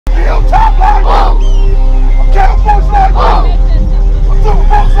Hilltop like a Cowboys like a Super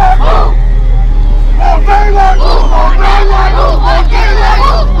Bowls like all day like all night like all day like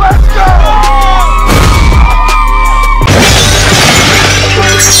let's go!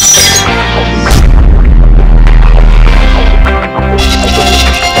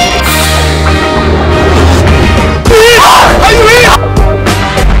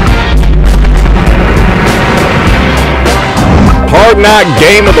 Hard Knock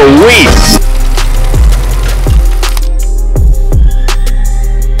Game of the Week.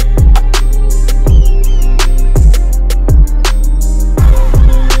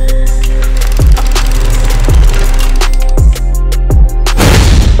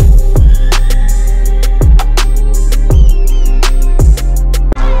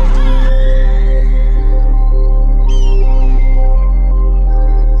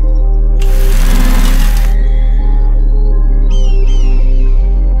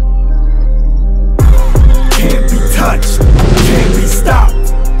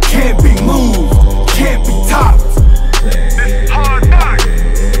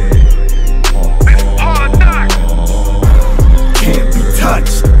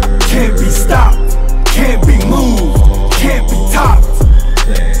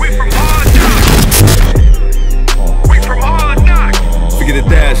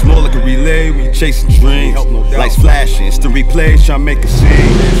 Chasing dreams, lights flashing, instant replays, trying to make a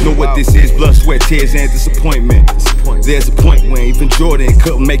scene. Know what this is, blood, sweat, tears, and disappointment. There's a point when even Jordan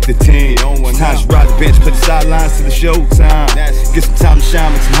couldn't make the team. Times you ride the bench, play the sidelines to the showtime. Get some time to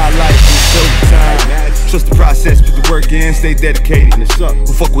shine, make some highlights in the showtime. Trust the process, put the work in, stay dedicated. Don't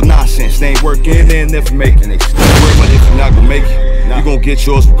fuck with nonsense, they ain't working, they'll never make it. Don't worry about if you're not gonna make it. You gon' get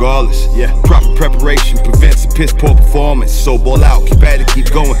yours regardless. Proper preparation prevents a piss poor performance. So ball out, keep at it,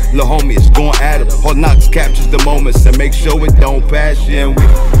 keep going. Lil' homie, it's going at it. Hard Knocks captures the moments and make sure it don't pass you. And we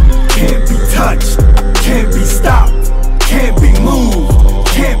can't be touched, can't be stopped, can't be moved,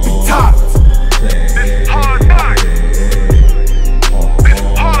 can't be topped. This Hard Knock. This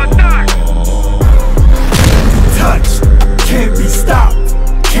Hard Knock. Can't be touched, can't be stopped,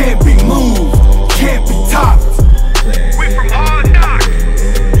 can't be moved, can't be topped. We from Hard Knock.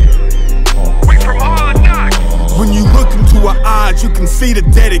 We from Hard Knock. When you look into her eyes, you can see the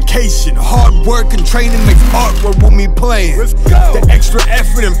dedication. Hard work and training makes artwork with me playing. The extra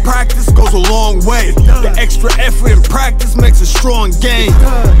effort and practice goes a long way. The extra effort and practice makes a strong game.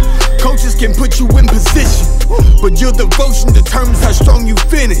 Coaches can put you in position, but your devotion determines how strong you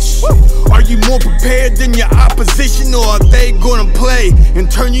finish. Are you more prepared than your opposition, or are they gonna play and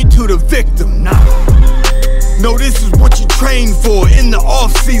turn you to the victim? No, this is what you train for in the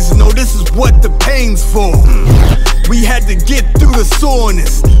off season. No, this is what the pain's for. We had to get through the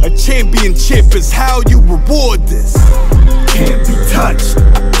soreness. A championship is how you reward this. Can't be touched,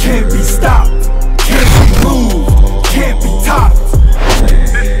 can't be stopped, can't be moved, can't be topped.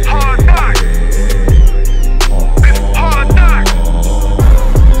 This Hard Knock. This Hard Knock.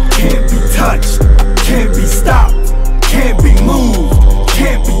 Can't be touched, can't be stopped, can't be moved,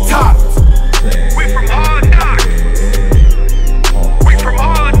 can't be topped. We from Hard Knock. We from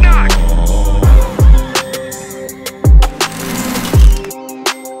Hard Knock.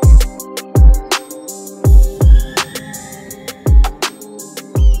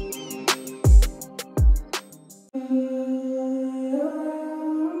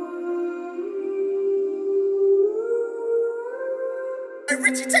 Hey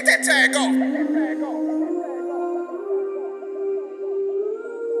Richie, take that tag off.